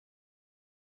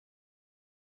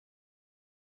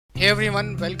Hey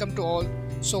everyone, welcome to all.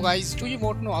 So guys, do you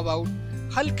want to know about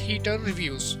Hulk heater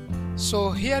reviews?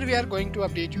 So here we are going to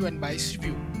update you on Buy's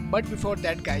review. But before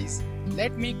that guys,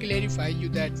 let me clarify you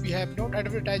that we have not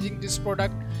advertising this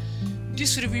product.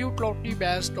 This review totally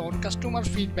based on customer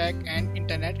feedback and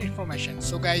internet information.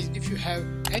 So guys, if you have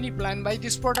any plan buy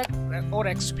this product or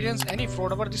experience any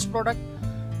fraud over this product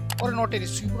or not a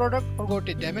received product or got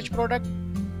a damaged product,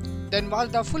 then watch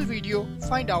the full video,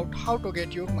 find out how to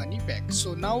get your money back.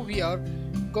 So now we are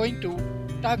going to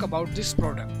talk about this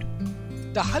product.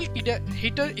 The Hulk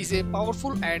heater is a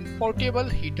powerful and portable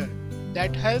heater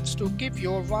that helps to keep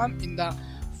you warm in the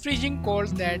freezing cold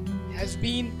that has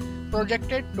been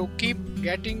projected to keep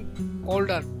getting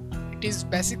colder. It is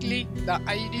basically the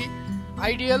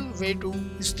ideal way to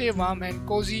stay warm and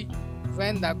cozy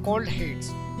when the cold hits.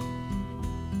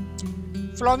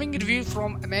 Following review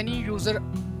from many users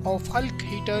of Hulk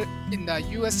heater in the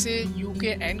USA,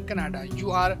 UK and Canada, you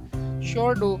are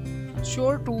sure to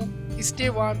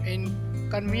stay warm in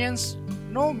convenience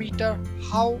no matter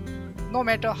how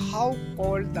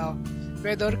cold the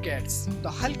weather gets. The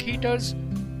Hulk heater's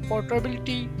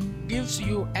portability gives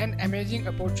you an amazing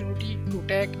opportunity to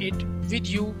take it with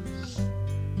you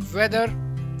whether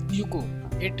you go.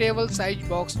 A travel size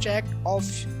box checked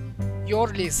off your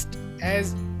list,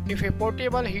 as if a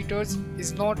portable heater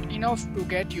is not enough to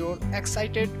get you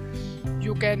excited,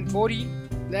 you can worry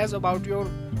less about your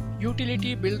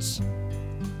utility bills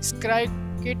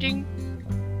skyrocketing,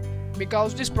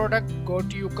 because this product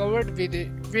got you covered with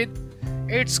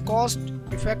its cost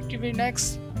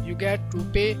effectiveness. You get to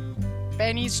pay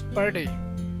pennies per day.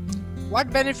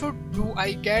 What benefit do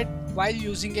I get while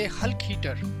using a Hulk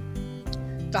heater?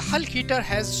 The Hulk heater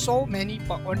has so many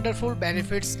wonderful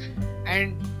benefits,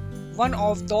 and one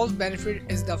of those benefits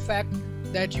is the fact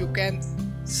that you can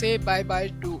say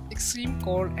bye-bye to extreme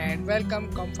cold and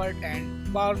welcome comfort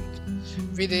and warmth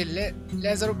with a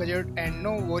lesser budget and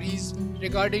no worries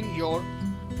regarding your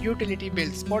utility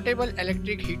bills. Portable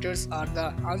electric heaters are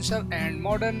the answer, and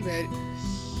modern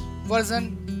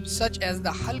versions such as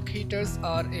the Hulk heaters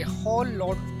are a whole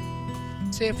lot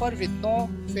safer with no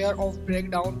fear of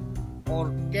breakdown or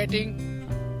getting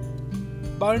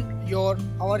burnt or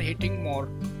overheating. More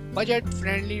budget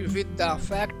friendly with the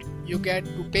fact you get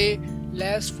to pay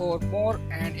less for more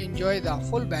and enjoy the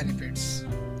full benefits.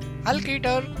 Hulk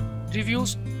heater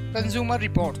reviews. Consumer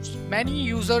reports. Many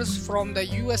users from the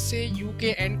USA,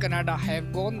 UK and Canada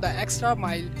have gone the extra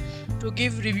mile to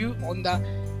give review on the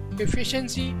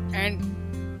efficiency and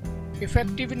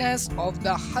effectiveness of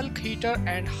the Hulk heater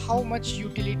and how much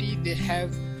utility they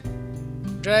have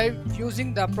drive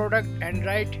using the product, and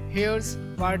right here's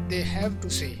what they have to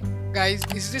say. Guys,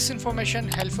 is this information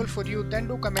helpful for you? Then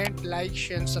do comment, like,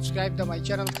 share and subscribe to my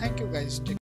channel. Thank you guys.